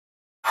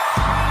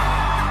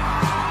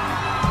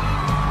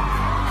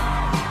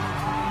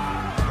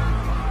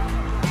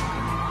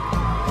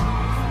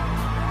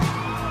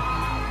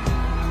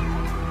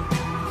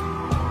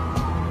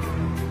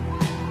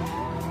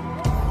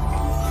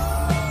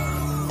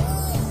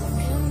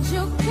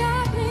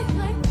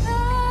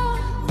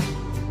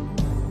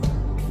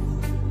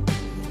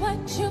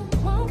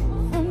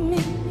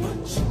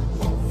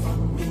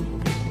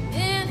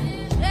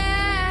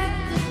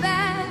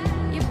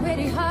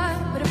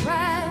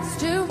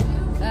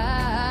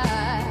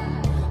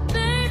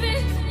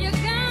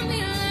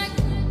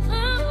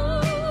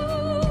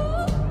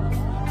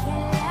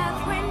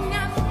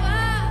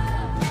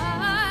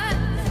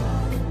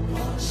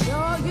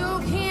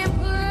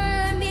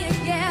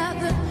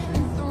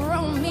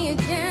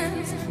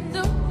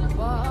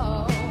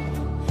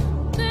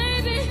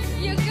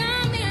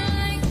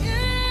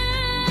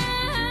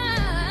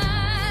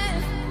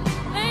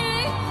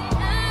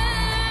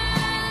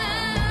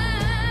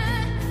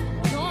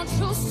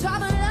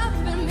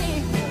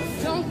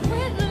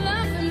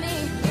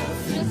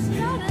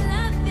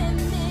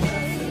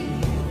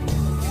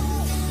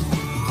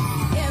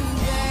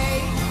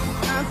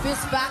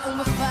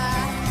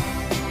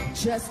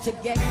just to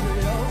get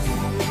close to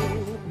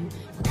you.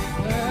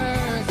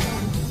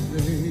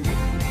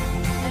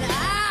 And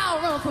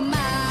I'll run for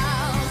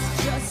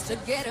miles just to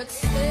get a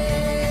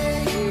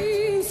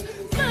taste.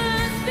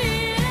 Must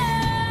be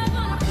love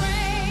on a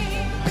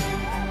plane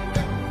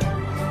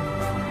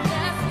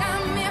that's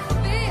got me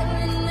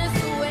feeling this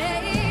way.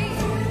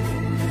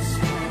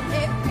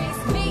 It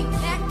makes me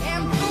that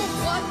can prove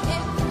what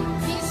it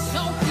is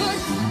so good,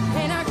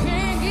 and I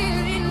can't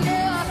get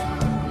enough.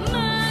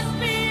 Must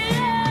be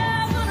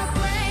love on a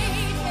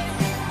plane,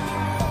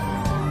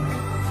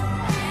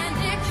 and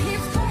it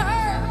keeps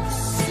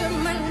cursing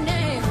my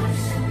name.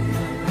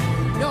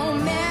 No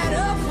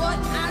matter what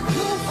I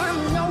do, I'm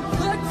no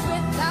good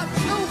without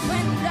you,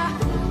 and I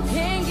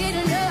can't get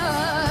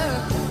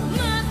enough.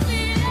 Must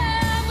be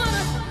love on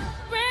a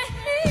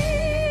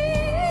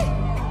plane.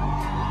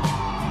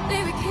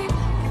 Baby, keep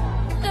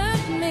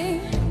loving me,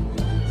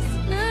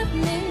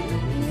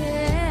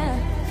 yeah.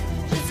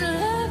 Just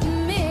love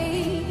me.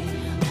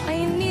 All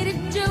you need to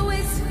do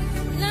is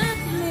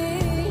love me,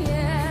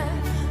 yeah.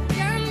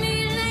 Got me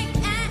like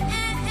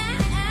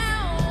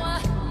ow.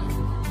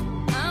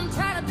 I'm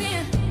tired of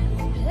being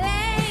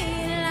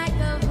played like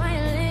a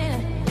violin.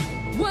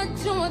 What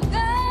you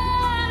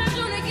gotta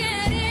do to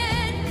get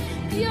in?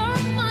 Your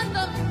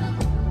mother,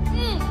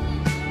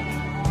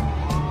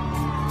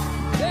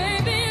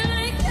 baby,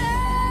 like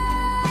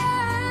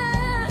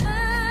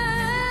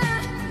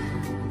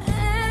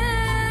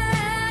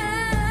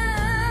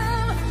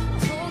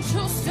don't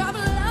you stop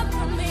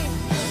loving me.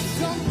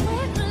 Don't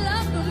quit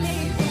loving me.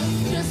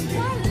 Just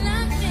stop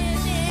loving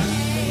me.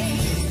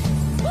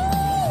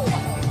 Woo!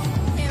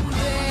 And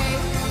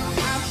babe,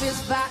 I'm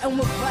just fighting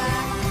with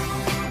fire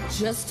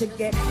just to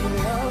get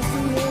close to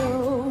you.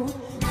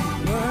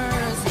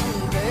 Burns me,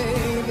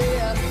 baby.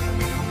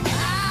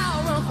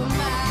 I'll run for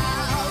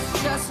miles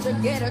just to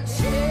get a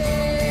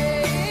chance.